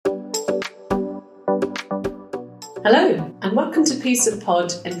Hello, and welcome to Piece of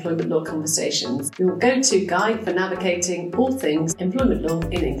Pod Employment Law Conversations, your go-to guide for navigating all things employment law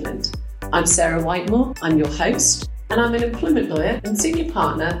in England. I'm Sarah Whitemore, I'm your host, and I'm an employment lawyer and senior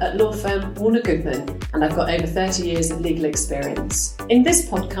partner at law firm Warner Goodman, and I've got over 30 years of legal experience. In this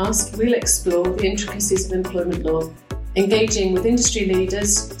podcast, we'll explore the intricacies of employment law, engaging with industry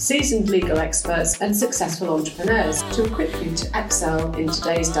leaders, seasoned legal experts and successful entrepreneurs to equip you to excel in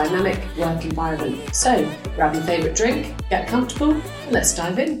today's dynamic work environment. So, grab your favourite drink, get comfortable, and let's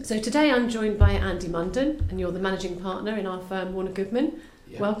dive in. So today I'm joined by Andy Munden, and you're the managing partner in our firm Warner Goodman.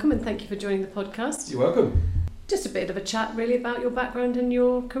 Yeah. Welcome and thank you for joining the podcast. You're welcome. Just a bit of a chat really about your background and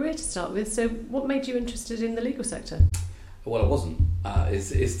your career to start with. So what made you interested in the legal sector? Well, I wasn't,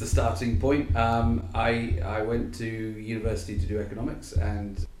 is the starting point. I went to university to do economics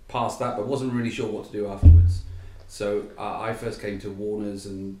and passed that, but wasn't really sure what to do afterwards. So I first came to Warner's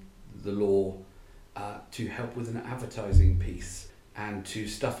and the law to help with an advertising piece and to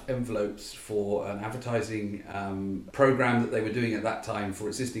stuff envelopes for an advertising program that they were doing at that time for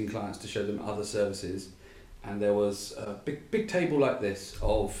existing clients to show them other services. And there was a big table like this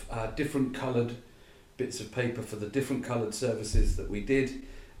of different coloured bits of paper for the different coloured services that we did,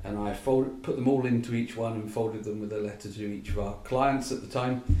 and I put them all into each one and folded them with a letter to each of our clients at the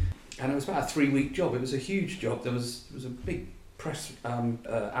time. And it was about a 3-week job. It was a huge job. There was a big press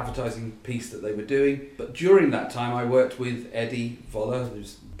advertising piece that they were doing. But during that time I worked with Eddie Voller,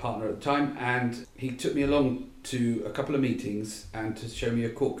 who's partner at the time, and he took me along to a couple of meetings and to show me a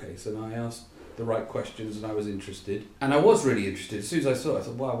court case, and I asked the right questions and I was interested. And I was really interested. As soon as I saw it, I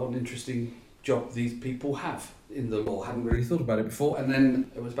thought, wow, what an interesting job these people have in the law. I hadn't really thought about it before. And then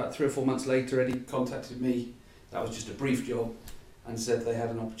it was about 3 or 4 months later, Eddie contacted me. That was just a brief job, and said they had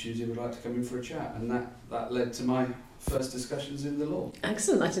an opportunity, would like to come in for a chat, and that led to my first discussions in the law.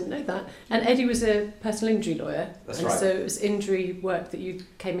 Excellent, I didn't know that. And Eddie was a personal injury lawyer. That's right. So it was injury work that you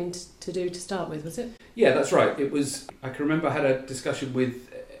came in to do to start with, was it? Yeah, that's right. It was. I can remember I had a discussion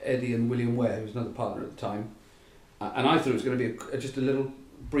with Eddie and William Ware, who was another partner at the time, and I thought it was going to be just a little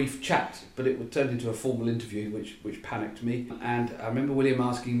brief chat, but it turned into a formal interview, which panicked me. And I remember William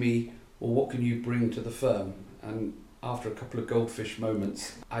asking me, well, what can you bring to the firm? And after a couple of goldfish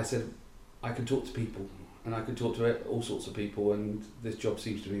moments, I said, I can talk to people, and I can talk to all sorts of people, and this job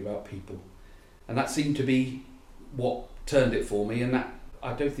seems to be about people. And that seemed to be what turned it for me, and that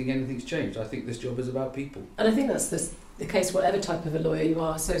I don't think anything's changed. I think this job is about people. And I think that's the case whatever type of a lawyer you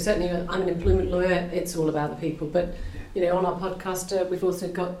are. So certainly I'm an employment lawyer, it's all about the people. But you know, on our podcast we've also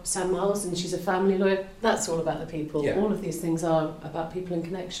got Sam Miles, and she's a family lawyer. That's all about the people. Yeah. All of these things are about people and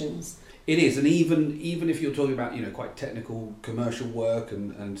connections. It is, and even if you're talking about, you know, quite technical commercial work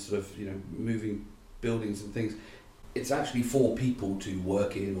and sort of, you know, moving buildings and things, it's actually for people to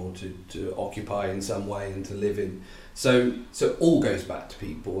work in or to occupy in some way and to live in. So it all goes back to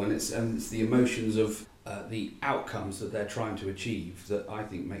people, and it's the emotions of the outcomes that they're trying to achieve that I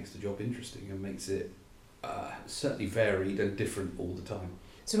think makes the job interesting and makes it certainly varied and different all the time.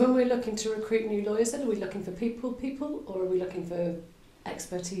 So when we're looking to recruit new lawyers, then are we looking for people, or are we looking for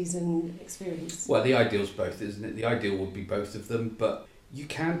expertise and experience? Well, the ideal's both, isn't it? The ideal would be both of them, but you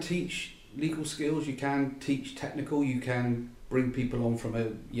can teach legal skills, you can teach technical, you can bring people on from a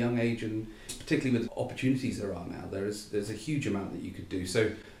young age, and particularly with opportunities there are now, there's a huge amount that you could do.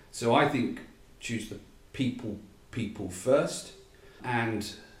 So I think choose the people first,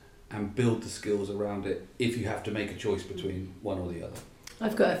 and build the skills around it if you have to make a choice between one or the other.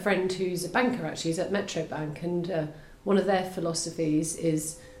 I've got a friend who's a banker, actually. He's at Metro Bank, and one of their philosophies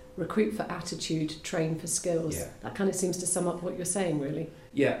is recruit for attitude, train for skills. Yeah. That kind of seems to sum up what you're saying, really.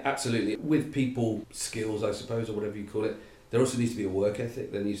 Yeah, absolutely. With people skills, I suppose, or whatever you call it, there also needs to be a work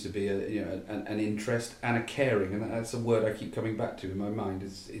ethic. There needs to be an interest and a caring, and that's a word I keep coming back to in my mind.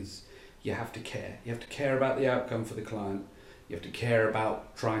 Is you have to care. You have to care about the outcome for the client. You have to care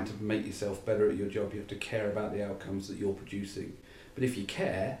about trying to make yourself better at your job. You have to care about the outcomes that you're producing. But if you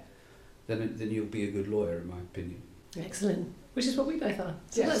care, then you'll be a good lawyer, in my opinion. Excellent. Which is what we both are.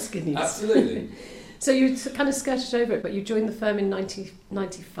 So yes, that's good news. Absolutely. So you kind of skirted over it, but you joined the firm in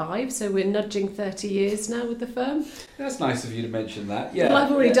 1995, so we're nudging 30 years now with the firm. That's nice of you to mention that. Yeah. Well,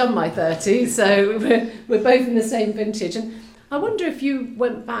 I've already done my 30, so we're both in the same vintage. And I wonder if you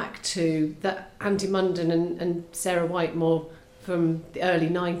went back to that Andy Munden and Sarah Whitemore from the early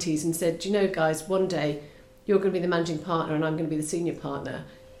 90s and said, do you know, guys, one day you're going to be the managing partner and I'm going to be the senior partner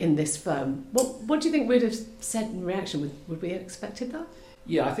in this firm. What do you think we'd have said in reaction? Would we have expected that?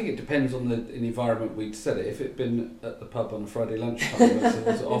 Yeah, I think it depends on the environment we'd said it. If it'd been at the pub on a Friday lunchtime, as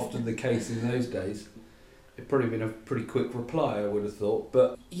was often the case in those days, it'd probably been a pretty quick reply, I would have thought.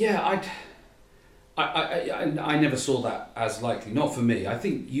 But yeah, I never saw that as likely. Not for me. I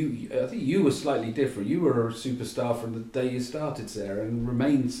think you were slightly different. You were a superstar from the day you started, Sarah, and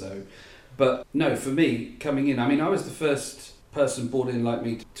remained so. But no, for me, coming in, I mean, I was the first person brought in like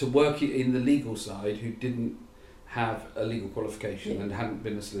me to work in the legal side who didn't have a legal qualification and hadn't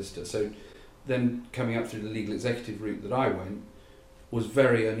been a solicitor. So then coming up through the legal executive route that I went was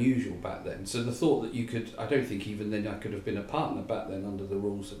very unusual back then. So the thought that you could, I don't think even then I could have been a partner back then under the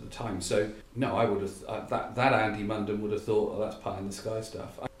rules at the time. So no, I would have, that Andy Munden would have thought, oh, that's pie in the sky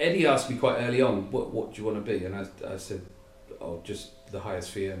stuff. Eddie asked me quite early on, what do you want to be? And I said, oh, just the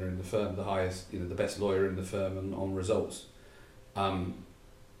highest fee earner in the firm, the highest, the best lawyer in the firm and on results.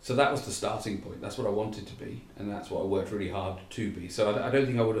 So that was the starting point. That's what I wanted to be, and that's what I worked really hard to be. So I don't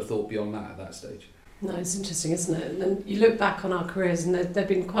think I would have thought beyond that at that stage. No, it's interesting, isn't it? And then you look back on our careers and there've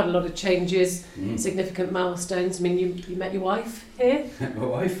been quite a lot of changes, significant milestones. I mean, you met your wife here? My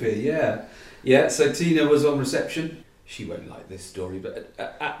wife here, yeah. Yeah, so Tina was on reception. She won't like this story, but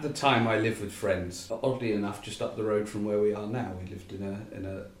at the time I lived with friends. Oddly enough, just up the road from where we are now. We lived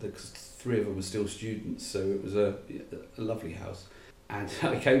the three of them were still students, so it was a lovely house. And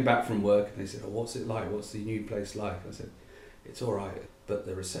I came back from work and they said, oh, what's it like? What's the new place like? I said, it's all right, but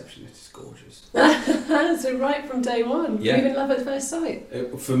the receptionist is gorgeous. So right from day one, you in love at first sight?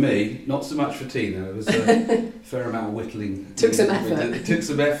 For me, not so much for Tina. It was a fair amount of whittling. Took some effort. It took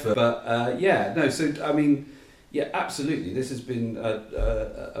some effort. But so I mean, yeah, absolutely. This has been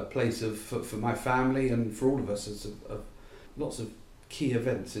a place for my family and for all of us. It's lots of key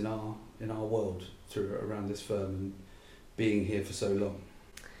events in our world around this firm and being here for so long.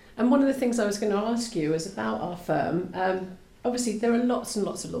 And one of the things I was going to ask you is about our firm. Obviously, there are lots and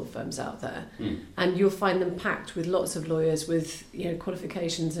lots of law firms out there, and you'll find them packed with lots of lawyers with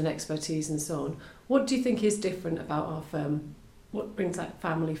qualifications and expertise and so on. What do you think is different about our firm? What brings that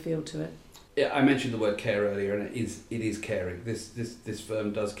family feel to it? Yeah, I mentioned the word care earlier, and it is caring. This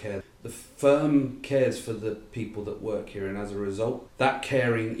firm does care. The firm cares for the people that work here, and as a result, that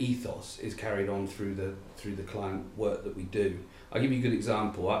caring ethos is carried on through the client work that we do. I'll give you a good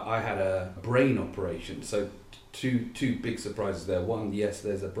example. I had a brain operation, so two big surprises there. One, yes,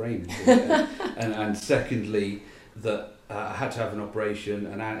 there's a brain in there, and secondly, that I had to have an operation,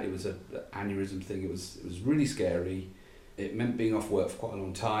 and it was an aneurysm thing. It was really scary. It meant being off work for quite a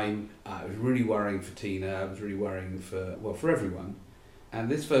long time. It was really worrying for Tina. It was really worrying for everyone. And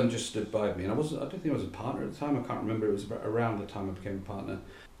this firm just stood by me. And I don't think I was a partner at the time. I can't remember. It was around the time I became a partner.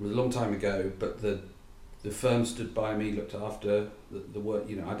 It was a long time ago, but the firm stood by me, looked after the work.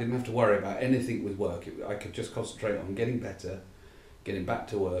 I didn't have to worry about anything with work. I could just concentrate on getting better, getting back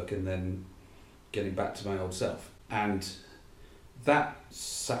to work, and then getting back to my old self. And that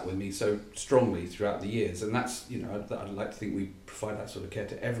sat with me so strongly throughout the years. And that's, I'd like to think we provide that sort of care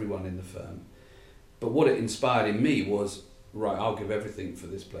to everyone in the firm. But what it inspired in me was, right, I'll give everything for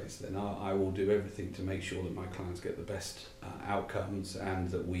this place then. I will do everything to make sure that my clients get the best outcomes and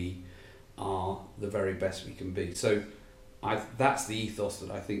that we are the very best we can be. So that's the ethos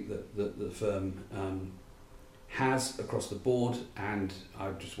that I think that the firm has across the board, and I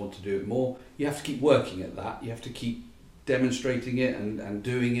just want to do it more. You have to keep working at that. You have to keep demonstrating it and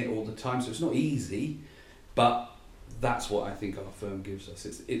doing it all the time. So it's not easy, but that's what I think our firm gives us.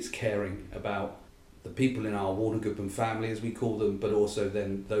 It's caring about the people in our Warner family, as we call them, but also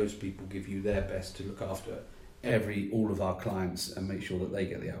then those people give you their best to look after all of our clients and make sure that they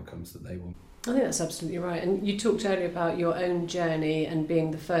get the outcomes that they want. I think that's absolutely right. And you talked earlier about your own journey and being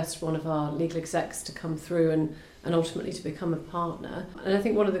the first one of our legal execs to come through and ultimately to become a partner. And I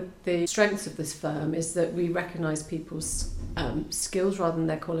think one of the strengths of this firm is that we recognise people's skills rather than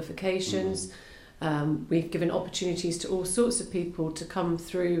their qualifications. We've given opportunities to all sorts of people to come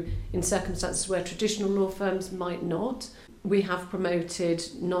through in circumstances where traditional law firms might not. We have promoted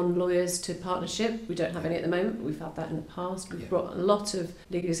non-lawyers to partnership. We don't have any at the moment, but we've had that in the past. We've brought a lot of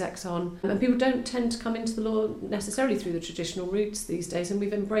legal execs on. And people don't tend to come into the law necessarily through the traditional routes these days, and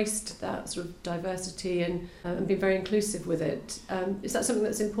we've embraced that sort of diversity and been very inclusive with it. Is that something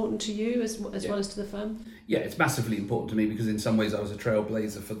that's important to you as well as to the firm? Yeah, it's massively important to me because in some ways I was a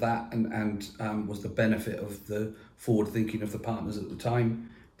trailblazer for that and was the benefit of the forward thinking of the partners at the time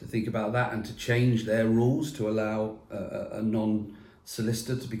to think about that and to change their rules to allow a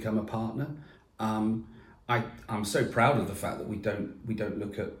non-solicitor to become a partner. I'm so proud of the fact that we don't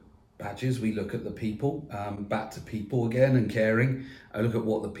look at badges, we look at the people, back to people again and caring. I look at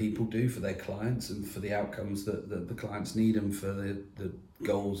what the people do for their clients and for the outcomes that the clients need and for the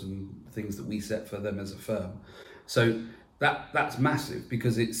goals and things that we set for them as a firm. So that's massive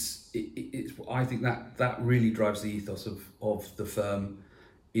because it's I think that really drives the ethos of the firm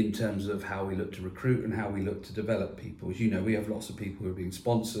in terms of how we look to recruit and how we look to develop people. As you know, we have lots of people who are being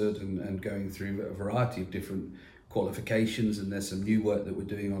sponsored and going through a variety of different qualifications, and there's some new work that we're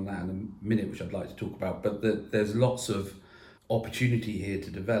doing on that in a minute, which I'd like to talk about. But there's lots of opportunity here to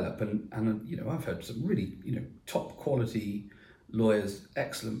develop, and I've had some really top quality lawyers,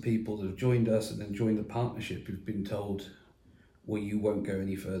 excellent people that have joined us and then joined the partnership who've been told, well, you won't go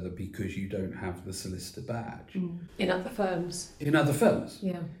any further because you don't have the solicitor badge. In other firms.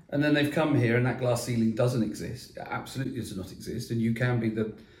 Yeah. And then they've come here and that glass ceiling doesn't exist. It absolutely does not exist. And you can be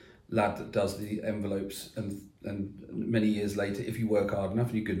the lad that does the envelopes, and many years later, if you work hard enough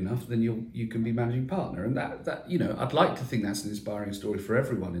and you're good enough, then you can be managing partner. And that I'd like to think that's an inspiring story for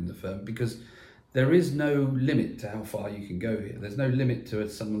everyone in the firm, because there is no limit to how far you can go here. There's no limit to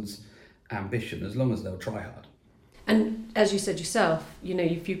someone's ambition as long as they'll try hard. And as you said yourself,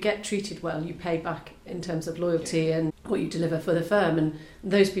 if you get treated well, you pay back in terms of loyalty and what you deliver for the firm. And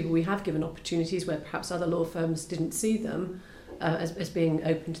those people we have given opportunities where perhaps other law firms didn't see them as being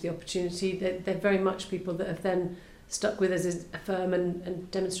open to the opportunity, they're very much people that have then stuck with us as a firm and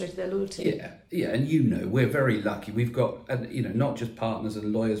demonstrated their loyalty. Yeah, and we're very lucky. We've got not just partners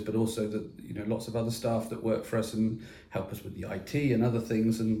and lawyers, but also lots of other staff that work for us and help us with the IT and other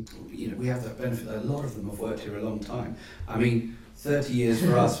things. And we have that benefit that a lot of them have worked here a long time. I mean, 30 years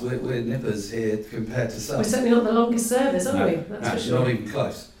for us, we're nippers here compared to some. We're certainly not the longest service, are we? That's for sure. Not even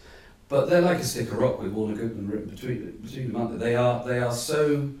close. But they're like a stick of rock with Warner Goodman written between them, aren't they? They are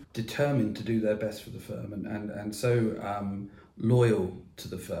so determined to do their best for the firm and so loyal to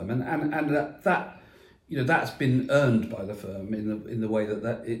the firm, and that that's been earned by the firm in the way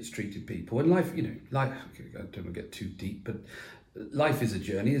that it's treated people. And life, life. I don't want to get too deep, but life is a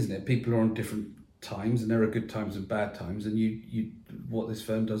journey, isn't it? People are on different times, and there are good times and bad times, and what this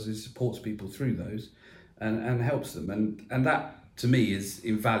firm does is supports people through those, and helps them, and that, to me, is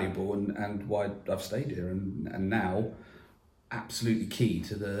invaluable and why I've stayed here and now absolutely key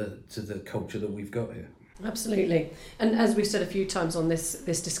to the culture that we've got here. Absolutely. And as we've said a few times on this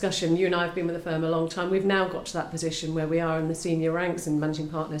discussion, you and I have been with the firm a long time. We've now got to that position where we are in the senior ranks and managing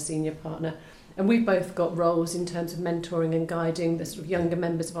partner, senior partner, and we've both got roles in terms of mentoring and guiding the sort of younger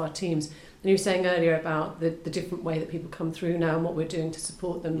members of our teams. And you were saying earlier about the different way that people come through now and what we're doing to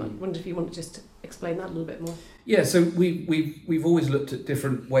support them. I wonder if you want to just explain that a little bit more. Yeah, so we've always looked at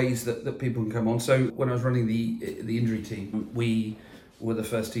different ways that people can come on. So when I was running the injury team, we were the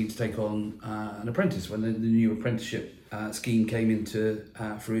first team to take on an apprentice when the new apprenticeship scheme came into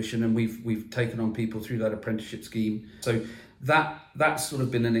fruition, and we've taken on people through that apprenticeship scheme. So that's sort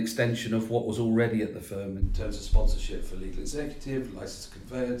of been an extension of what was already at the firm in terms of sponsorship for legal executive, licensed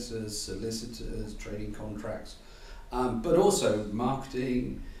conveyancers, solicitors, trading contracts, but also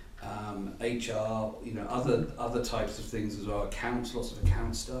marketing, HR, other types of things as well, accounts, lots of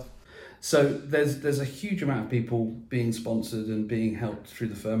account stuff. So there's a huge amount of people being sponsored and being helped through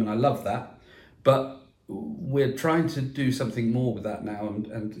the firm, and I love that. But we're trying to do something more with that now,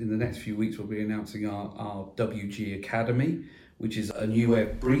 and in the next few weeks we'll be announcing our WG Academy, which is a new way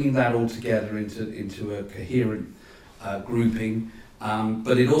of bringing that all together into a coherent grouping.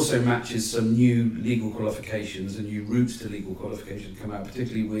 But it also matches some new legal qualifications and new routes to legal qualification come out,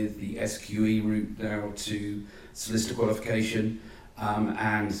 particularly with the SQE route now to solicitor qualification,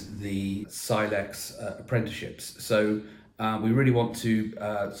 and the SILEX apprenticeships. So we really want to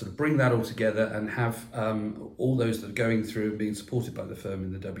sort of bring that all together and have all those that are going through and being supported by the firm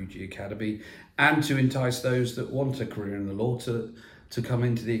in the WG Academy, and to entice those that want a career in the law to come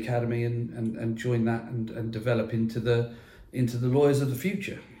into the academy and join that and develop into the lawyers of the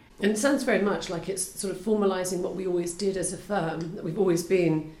future. And it sounds very much like it's sort of formalising what we always did as a firm, that we've always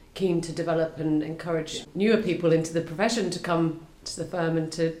been keen to develop and encourage newer people into the profession to come to the firm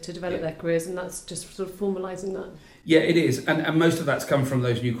and to develop their careers, and that's just sort of formalising that. Yeah, it is, and most of that's come from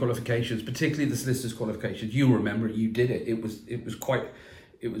those new qualifications, particularly the solicitor's qualifications. You'll remember you did it. It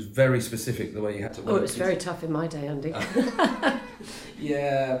was very specific the way you had to work. Oh, it was very tough in my day, Andy.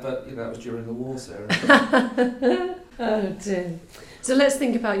 Yeah, but that was during the war, Sarah. Oh dear. So let's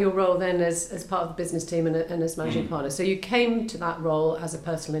think about your role then as part of the business team and as managing partner. So you came to that role as a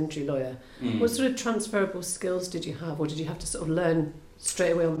personal injury lawyer. What sort of transferable skills did you have, or did you have to sort of learn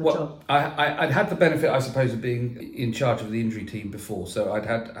straight away on the job? I'd had the benefit, I suppose, of being in charge of the injury team before. So I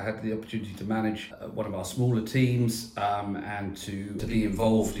had the opportunity to manage one of our smaller teams, and to be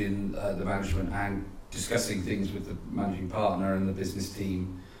involved in the management and discussing things with the managing partner and the business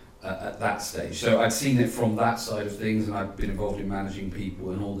team at that stage. So I'd seen it from that side of things, and I've been involved in managing people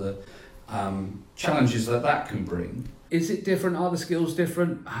and all the challenges that can bring. Is it different? Are the skills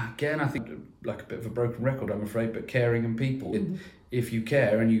different? Again, I think like a bit of a broken record, I'm afraid, but caring and people. If you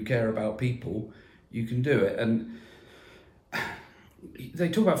care and you care about people, you can do it. And they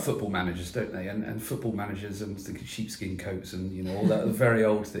talk about football managers, don't they? And football managers and thinking sheepskin coats and, you know, all that very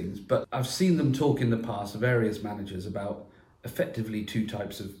old things. But I've seen them talk in the past, various managers, about effectively two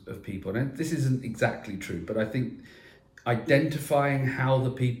types of people. And this isn't exactly true, but I think identifying how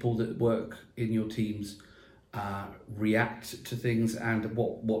the people that work in your teams react to things and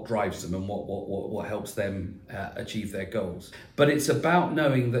what drives them and what helps them achieve their goals. But it's about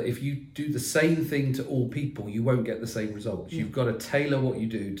knowing that if you do the same thing to all people, you won't get the same results. You've got to tailor what you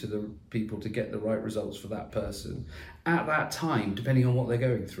do to the people to get the right results for that person at that time, depending on what they're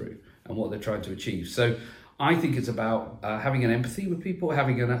going through and what they're trying to achieve. So I think it's about having an empathy with people,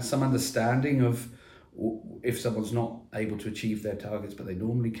 having some understanding of if someone's not able to achieve their targets but they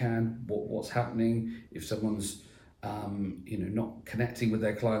normally can, what's happening. If someone's not connecting with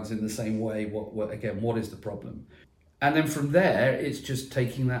their clients in the same way, what is the problem? And then from there, it's just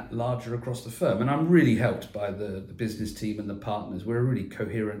taking that larger across the firm. And I'm really helped by the business team and the partners. We're a really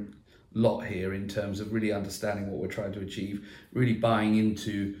coherent lot here in terms of really understanding what we're trying to achieve, really buying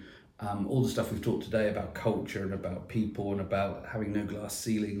into all the stuff we've talked today about culture and about people and about having no glass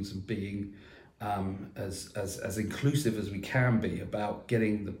ceilings and being as inclusive as we can be, about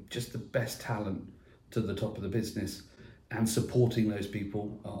getting just the best talent to the top of the business and supporting those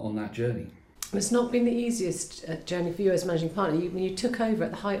people on that journey. It's not been the easiest journey for you as managing partner. When you took over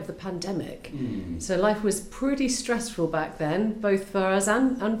at the height of the pandemic, so life was pretty stressful back then, both for us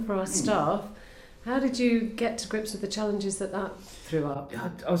and for our staff. How did you get to grips with the challenges that threw up?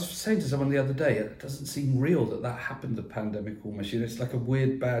 I was saying to someone the other day, it doesn't seem real that happened, the pandemic almost. It's like a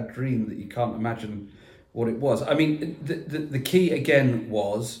weird, bad dream that you can't imagine what it was. I mean, the key again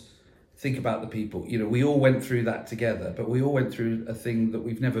was think about the people. You know, we all went through that together, but we all went through a thing that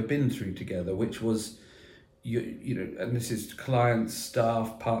we've never been through together, which was, and this is clients,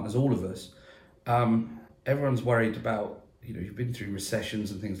 staff, partners, all of us. Everyone's worried about, you've been through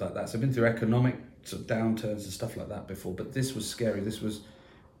recessions and things like that. So I've been through economic sort of downturns and stuff like that before, but this was scary. This was,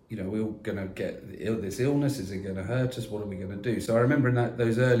 we're all going to get this illness. Is it going to hurt us? What are we going to do? So I remember in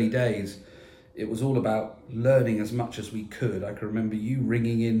those early days, it was all about learning as much as we could. I can remember you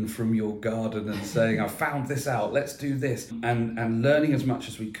ringing in from your garden and saying, I found this out, let's do this. And learning as much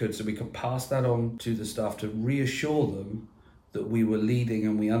as we could so we could pass that on to the staff to reassure them that we were leading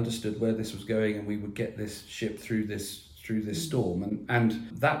and we understood where this was going and we would get this ship through this storm. And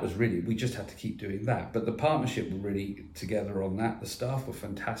that was really, we just had to keep doing that. But the partnership were really together on that. The staff were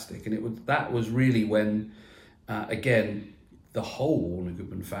fantastic. And that was really when, again, the whole Warner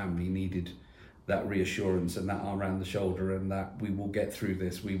Goodman family needed that reassurance and that arm around the shoulder and that we will get through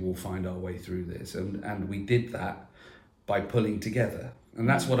this, we will find our way through this. And we did that by pulling together. And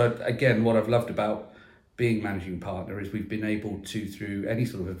that's what I've loved about being managing partner is we've been able to, through any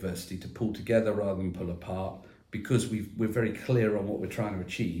sort of adversity, to pull together rather than pull apart, because we're very clear on what we're trying to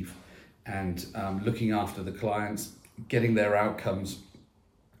achieve and looking after the clients, getting their outcomes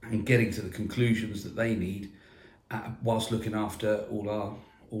and getting to the conclusions that they need whilst looking after all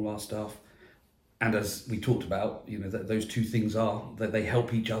our staff. And as we talked about, that those two things that they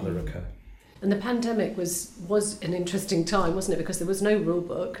help each other occur. And the pandemic was an interesting time, wasn't it? Because there was no rule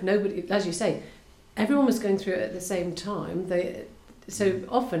book. Nobody, as you say, everyone was going through it at the same time. So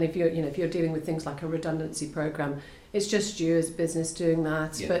often, if you're dealing with things like a redundancy program, it's just you as a business doing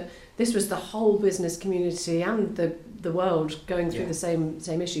that. Yeah. But this was the whole business community and the world going through the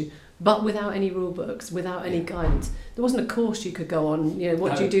same issue, but without any rule books, without any guidance. There wasn't a course you could go on.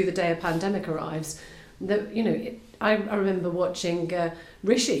 What do you do the day a pandemic arrives? I remember watching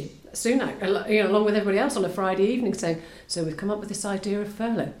Rishi Sunak, along with everybody else on a Friday evening saying, so we've come up with this idea of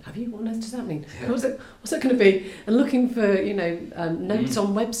furlough. Have you? What does that mean? Yeah. What's that going to be? And looking for, notes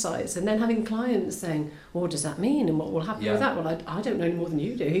on websites and then having clients saying, well, what does that mean? And what will happen with that? Well, I don't know any more than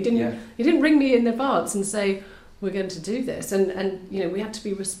you do. He didn't ring me in advance and say, we're going to do this. And we had to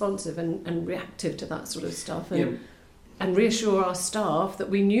be responsive and reactive to that sort of stuff. And reassure our staff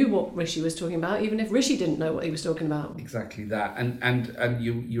that we knew what Rishi was talking about, even if Rishi didn't know what he was talking about. Exactly that, and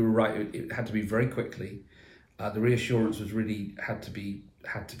you were right. It had to be very quickly. The reassurance was really had to be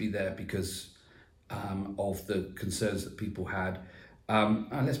there because of the concerns that people had.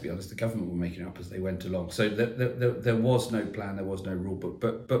 And let's be honest, the government were making it up as they went along. So there was no plan, there was no rule book.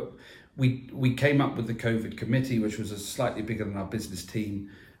 But we came up with the COVID committee, which was slightly bigger than our business team,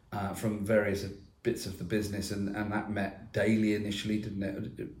 from various bits of the business, and that met daily initially, didn't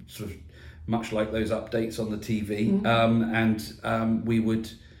it? Sort of much like those updates on the TV. And we would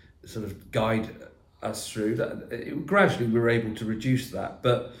sort of guide us through. Gradually we were able to reduce that,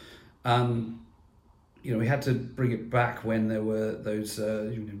 but we had to bring it back when there were those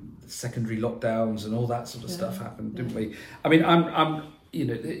secondary lockdowns and all that sort of stuff happened, didn't we? I mean, I'm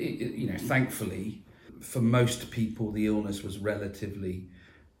thankfully for most people the illness was relatively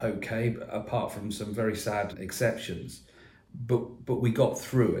okay, but apart from some very sad exceptions. But we got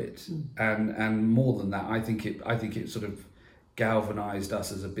through it, and more than that, I think it sort of galvanised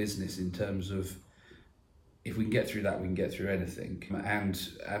us as a business in terms of, if we can get through that, we can get through anything. And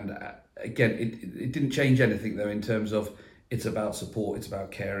again, it didn't change anything though in terms of, it's about support, it's about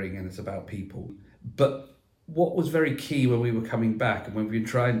caring, and it's about people. But what was very key when we were coming back, and when we were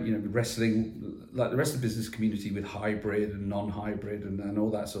trying, wrestling like the rest of the business community with hybrid and non-hybrid and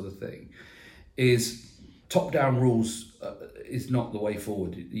all that sort of thing, is top-down rules is not the way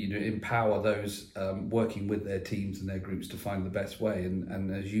forward. Empower those working with their teams and their groups to find the best way.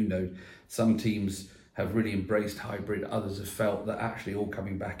 And as you know, some teams have really embraced hybrid. Others have felt that actually all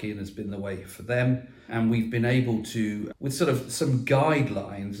coming back in has been the way for them. And we've been able to, with sort of some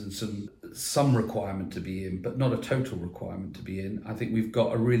guidelines and some requirement to be in, but not a total requirement to be in. I think we've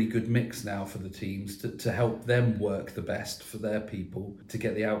got a really good mix now for the teams to help them work the best for their people to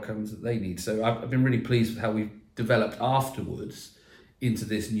get the outcomes that they need. So I've been really pleased with how we've developed afterwards into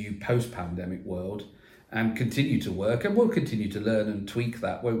this new post-pandemic world, and continue to work, and we'll continue to learn and tweak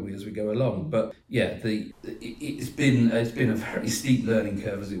that, won't we, as we go along. But yeah, it's been a very steep learning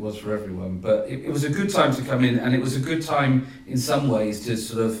curve, as it was for everyone. But it was a good time to come in, and it was a good time in some ways to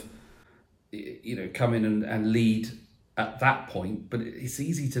sort of come in and lead at that point. But it's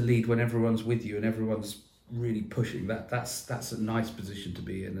easy to lead when everyone's with you and everyone's really pushing. That's a nice position to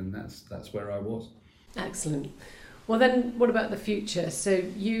be in, and that's where I was. Excellent. Well then, what about the future? So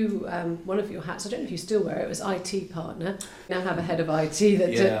you, one of your hats, I don't know if you still wear it, was IT partner. You now have a head of IT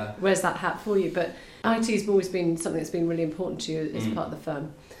that wears that hat for you, but IT has always been something that's been really important to you as part of the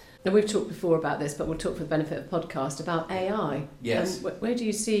firm. Now, we've talked before about this, but we'll talk for the benefit of podcast about AI. Yes. Where do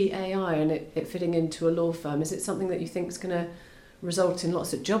you see AI and it fitting into a law firm? Is it something that you think is going to result in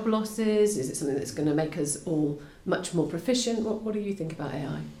lots of job losses? Is it something that's going to make us all much more proficient? What do you think about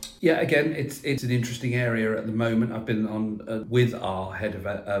AI? Yeah, again, it's an interesting area at the moment. I've been on with our head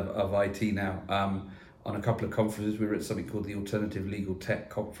of IT now on a couple of conferences. We were at something called the Alternative Legal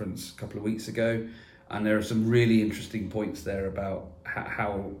Tech Conference a couple of weeks ago, and there are some really interesting points there about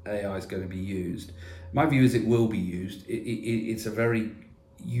how AI is going to be used. My view is it will be used. It's a very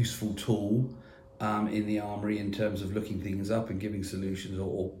useful tool in the armoury in terms of looking things up and giving solutions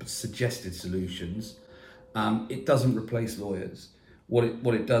or suggested solutions. It doesn't replace lawyers.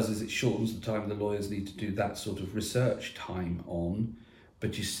 What it does is it shortens the time the lawyers need to do that sort of research time on,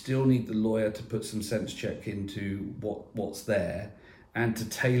 but you still need the lawyer to put some sense check into what's there and to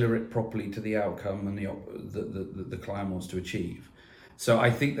tailor it properly to the outcome and the client wants to achieve. So I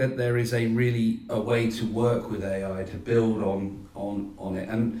think that there is a way to work with AI to build on it.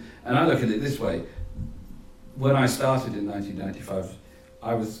 And I look at it this way. When I started in 1995,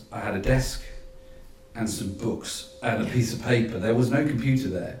 I had a desk and some books and a piece of paper. There was no computer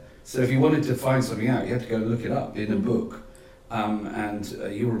there. So if you wanted to find something out, you had to go and look it up in a book. And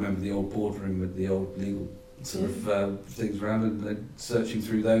you'll remember the old boardroom with the old legal sort of things around, and then searching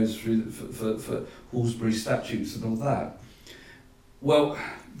through those for Hallsbury statutes and all that. Well,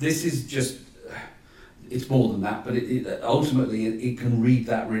 this is just, it's more than that, but ultimately it can read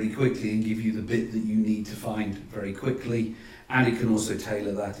that really quickly and give you the bit that you need to find very quickly. And it can also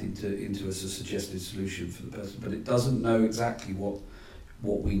tailor that into a suggested solution for the person. But it doesn't know exactly what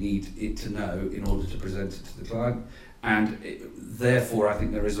we need it to know in order to present it to the client. And therefore, I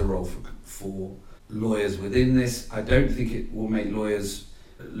think there is a role for lawyers within this. I don't think it will make lawyers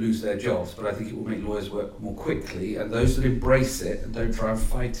lose their jobs, but I think it will make lawyers work more quickly. And those that embrace it and don't try and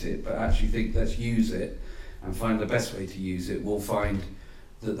fight it, but actually think, let's use it and find the best way to use it, will find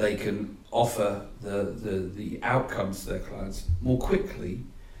that they can offer the outcomes to their clients more quickly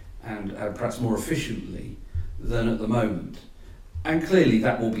and perhaps more efficiently than at the moment. And clearly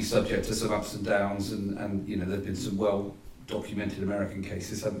that will be subject to some ups and downs, and there have been some well-documented American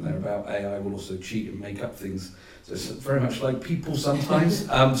cases, haven't there, about AI will also cheat and make up things. So it's very much like people sometimes.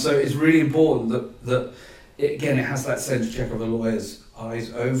 So it's really important that it has that sense check of the lawyer's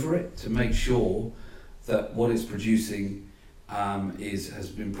eyes over it to make sure that what it's producing has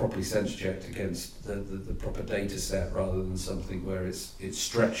been properly sense checked against the proper data set, rather than something where it's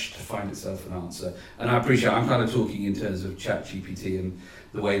stretched to find itself an answer. And I appreciate I'm kind of talking in terms of ChatGPT and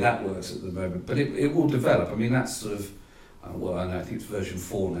the way that works at the moment, but it will develop. I mean, that's sort of well, I know, I think it's version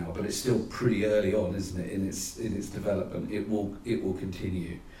 4 now, but it's still pretty early on, isn't it, in its development. It will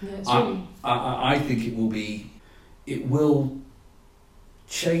continue. Yeah, it's really... I think it will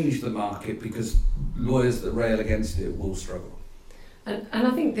change the market, because lawyers that rail against it will struggle. And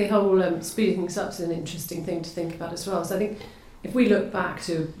I think the whole speeding things up is an interesting thing to think about as well. So I think if we look back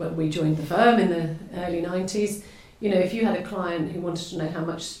to when we joined the firm in the early 90s, if you had a client who wanted to know how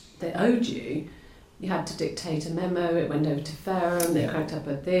much they owed you, you had to dictate a memo, it went over to Ferrum, they cranked up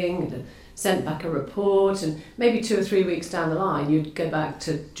a thing, and sent back a report, and maybe 2 or 3 weeks down the line you'd go back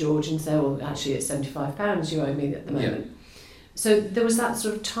to George and say, well, actually it's £75 you owe me at the moment. Yeah. So there was that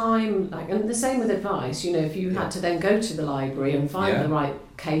sort of time, and the same with advice, if you had to then go to the library and find the right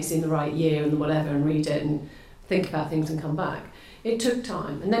case in the right year and whatever and read it and think about things and come back. It took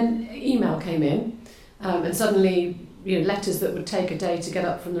time. And then email came in, and suddenly letters that would take a day to get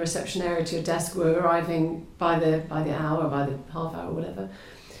up from the reception area to your desk were arriving by the hour, by the half hour, whatever.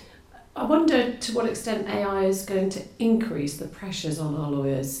 I wonder to what extent AI is going to increase the pressures on our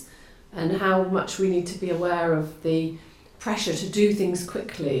lawyers, and how much we need to be aware of the pressure to do things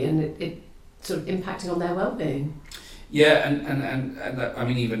quickly, and it sort of impacting on their well-being. Yeah, and I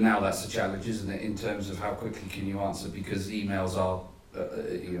mean, even now that's a challenge, isn't it, in terms of how quickly can you answer, because emails are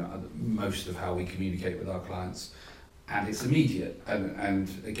most of how we communicate with our clients, and it's immediate. And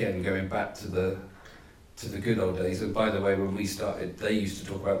again, going back to the good old days, and by the way, when we started, they used to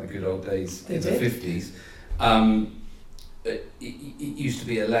talk about the good old days in the 50s. It used to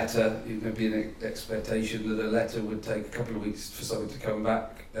be a letter, there'd be an expectation that a letter would take a couple of weeks for something to come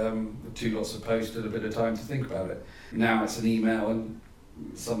back, with 2 lots of post and a bit of time to think about it. Now it's an email, and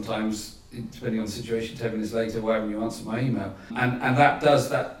sometimes, depending on the situation, 10 minutes later, why haven't you answered my email? And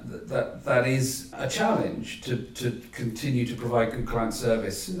that is a challenge to continue to provide good client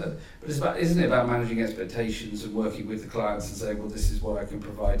service. But isn't it about managing expectations and working with the clients and saying, well, this is what I can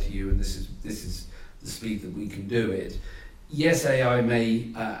provide to you, and this is the speed that we can do it. Yes, AI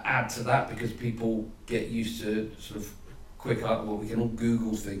may add to that, because people get used to sort of quick, well, we can all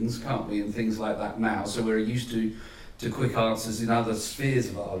Google things, can't we, and things like that now. So we're used to quick answers in other spheres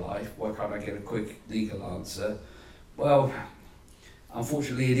of our life. Why can't I get a quick legal answer? Well,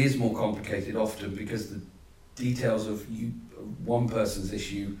 unfortunately, it is more complicated often, because the details of one person's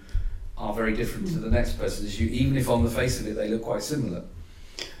issue are very different to the next person's issue, even if on the face of it they look quite similar.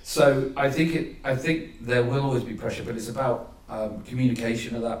 So I think there will always be pressure, but it's about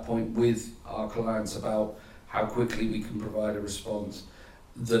communication at that point with our clients about how quickly we can provide a response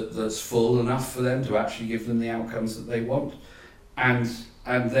that's full enough for them to actually give them the outcomes that they want, and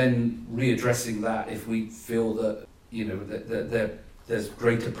then readdressing that if we feel that that there's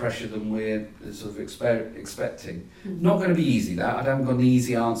greater pressure than we're sort of expecting. Not going to be easy, that. I haven't got an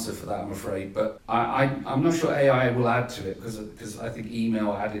easy answer for that, I'm afraid, but I'm not sure AI will add to it, because I think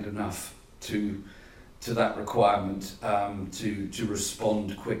email added enough to that requirement to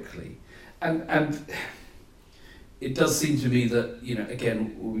respond quickly. And it does seem to me that,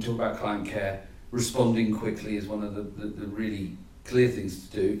 again, when we talk about client care, responding quickly is one of the really clear things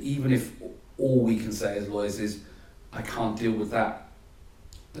to do, even if all we can say as lawyers is, I can't deal with that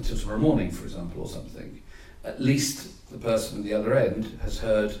until tomorrow morning, for example, or something. At least the person at the other end has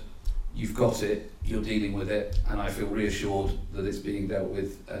heard, you've got it, you're dealing with it, and I feel reassured that it's being dealt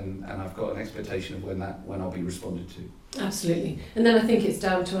with, and I've got an expectation of when I'll be responded to. Absolutely. And then I think it's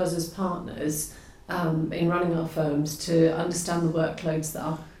down to us as partners in running our firms to understand the workloads that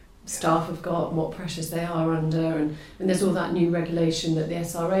our staff have got and what pressures they are under, and there's all that new regulation that the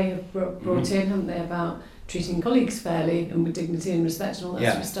SRA have brought in, haven't they, about treating colleagues fairly and with dignity and respect and all that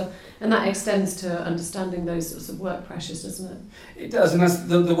sort of stuff. And that extends to understanding those sorts of work pressures, doesn't it? It does, and that's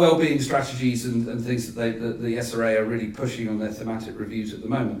the wellbeing strategies and things that the SRA are really pushing on their thematic reviews at the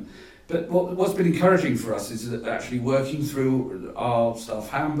moment. But what's been encouraging for us is that actually working through our staff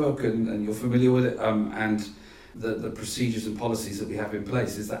handbook, and you're familiar with it, and the procedures and policies that we have in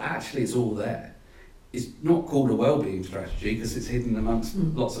place, is that actually it's all there. It's not called a wellbeing strategy because it's hidden amongst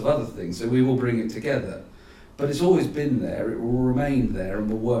lots of other things, so we will bring it together. But it's always been there, it will remain there, and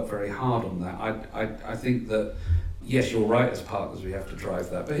we'll work very hard on that. I think that, yes, you're right, as partners we have to drive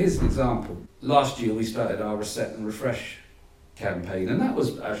that. But here's an example. Last year we started our Reset and Refresh campaign, and that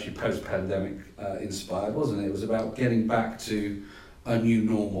was actually post-pandemic inspired, wasn't it? It was about getting back to a new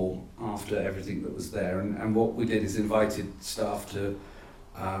normal after everything that was there. And what we did is invited staff to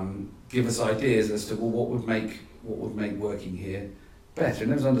give us ideas as to, well, what would make working here better,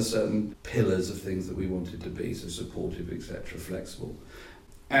 and it was under certain pillars of things that we wanted to be, so supportive, etc., flexible.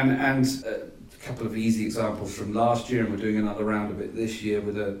 And a couple of easy examples from last year, and we're doing another round of it this year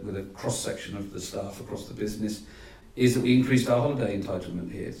with a cross-section of the staff across the business, is that we increased our holiday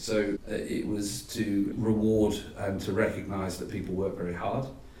entitlement here. So it was to reward and to recognise that people work very hard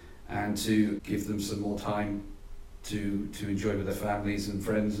and to give them some more time to enjoy with their families and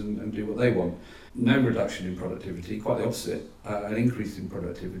friends and do what they want. No reduction in productivity, quite the opposite, an increase in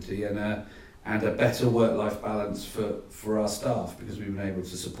productivity and a better work-life balance for our staff, because we've been able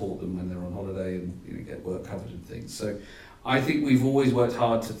to support them when they're on holiday and get work covered and things. So I think we've always worked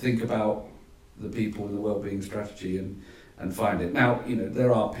hard to think about the people and the wellbeing strategy and find it. Now,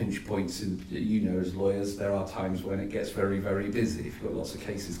 there are pinch points in, as lawyers, there are times when it gets very, very busy. If you've got lots of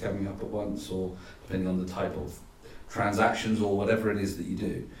cases coming up at once, or depending on the type of transactions or whatever it is that you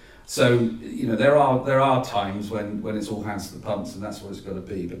do. So, there are times when it's all hands to the pumps, and that's what it's got to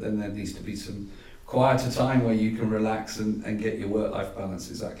be. But then there needs to be some quieter time where you can relax and get your work-life balance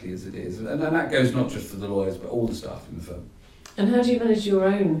exactly as it is. And that goes not just for the lawyers, but all the staff in the firm. And how do you manage your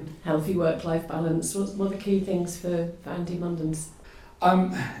own healthy work-life balance? What are the key things for Andy Munden's?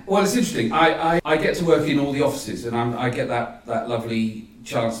 Well, it's interesting. I get to work in all the offices, and I get that lovely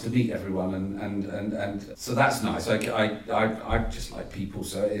chance to meet everyone, and so that's nice. I just like people,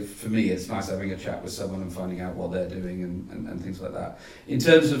 so for me it's nice having a chat with someone and finding out what they're doing and things like that. In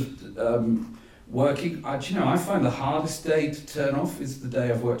terms of working, I find the hardest day to turn off is the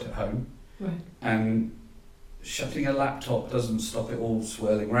day I've worked at home. Right. And shutting a laptop doesn't stop it all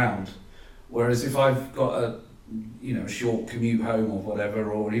swirling round. Whereas if I've got a short commute home or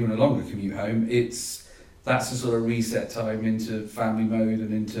whatever, or even a longer commute home, that's a sort of reset time into family mode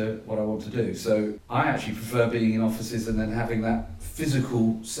and into what I want to do. So I actually prefer being in offices and then having that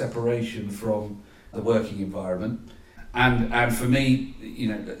physical separation from the working environment. And for me,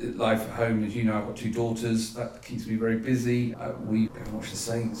 life at home, as I've got 2 daughters, that keeps me very busy. We go and watch the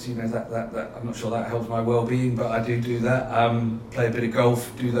Saints, that I'm not sure that helps my well-being, but I do that. Play a bit of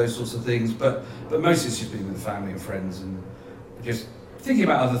golf, do those sorts of things, but mostly it's just being with the family and friends and just thinking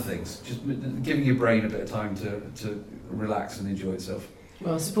about other things, just giving your brain a bit of time to relax and enjoy itself.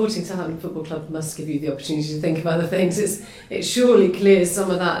 Well, supporting Southampton Football Club must give you the opportunity to think of other things. It surely clears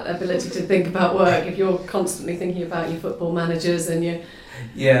some of that ability to think about work if you're constantly thinking about your football managers and your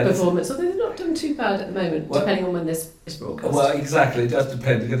performance. Although they're not doing too bad at the moment, depending on when this is broadcast. Well, exactly. It does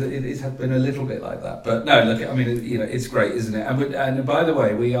depend, because it has been a little bit like that. But no, look, it's great, isn't it? And by the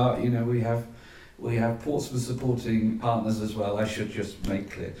way, we have Portsmouth supporting partners as well. I should just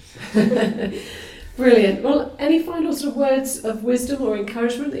make clear. Brilliant. Well, any final sort of words of wisdom or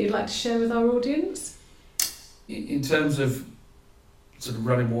encouragement that you'd like to share with our audience? In terms of sort of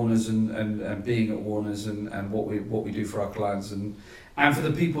running Warners and being at Warners and what we do for our clients and for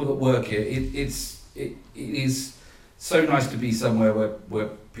the people that work here, it is so nice to be somewhere where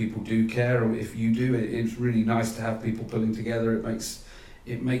people do care, or if you do, it's really nice to have people pulling together.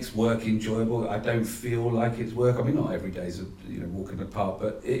 It makes work enjoyable. I don't feel like it's work. I mean, not every day is a walk in the park,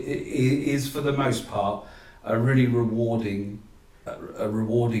 but it is for the most part a really rewarding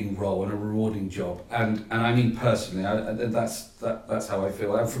role and a rewarding job. And I mean personally, that's how I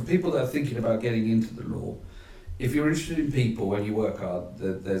feel. And for people that are thinking about getting into the law, if you're interested in people and you work hard,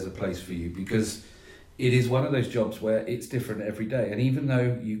 there's a place for you, because it is one of those jobs where it's different every day. And even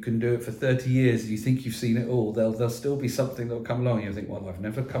though you can do it for 30 years and you think you've seen it all, there'll still be something that'll come along and you think, well, I've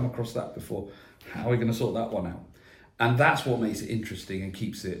never come across that before. How are we going to sort that one out? And that's what makes it interesting and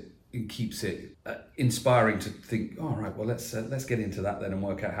keeps it inspiring to think, all right, well, let's get into that then and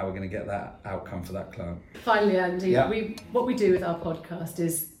work out how we're going to get that outcome for that client. Finally, Andy, what we do with our podcast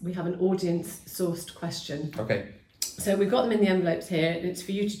is we have an audience-sourced question. Okay. So we've got them in the envelopes here, and it's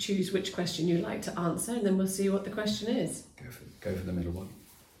for you to choose which question you'd like to answer, and then we'll see what the question is. Go for the middle one.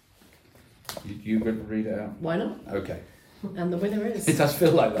 You going to read it out? Why not? Okay. And the winner is... It does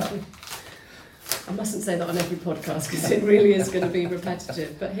feel like that. I mustn't say that on every podcast because it really is going to be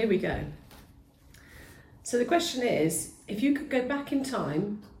repetitive, but here we go. So the question is, if you could go back in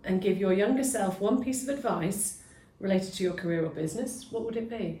time and give your younger self one piece of advice related to your career or business, what would it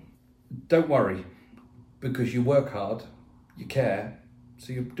be? Don't worry, because you work hard, you care,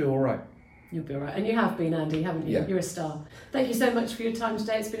 so you'll do all right. You'll be all right. And you have been, Andy, haven't you? Yeah. You're a star. Thank you so much for your time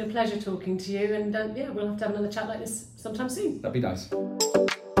today. It's been a pleasure talking to you, and we'll have to have another chat like this sometime soon. That'd be nice.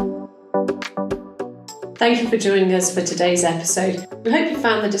 Thank you for joining us for today's episode. We hope you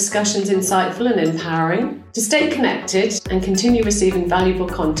found the discussions insightful and empowering. To stay connected and continue receiving valuable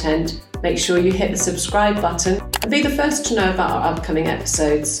content, make sure you hit the subscribe button and be the first to know about our upcoming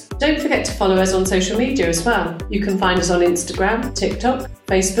episodes. Don't forget to follow us on social media as well. You can find us on Instagram, TikTok,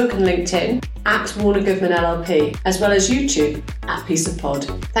 Facebook and LinkedIn at Warner Goodman LLP, as well as YouTube at Piece of Pod.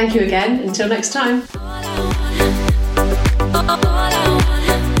 Thank you again. Until next time.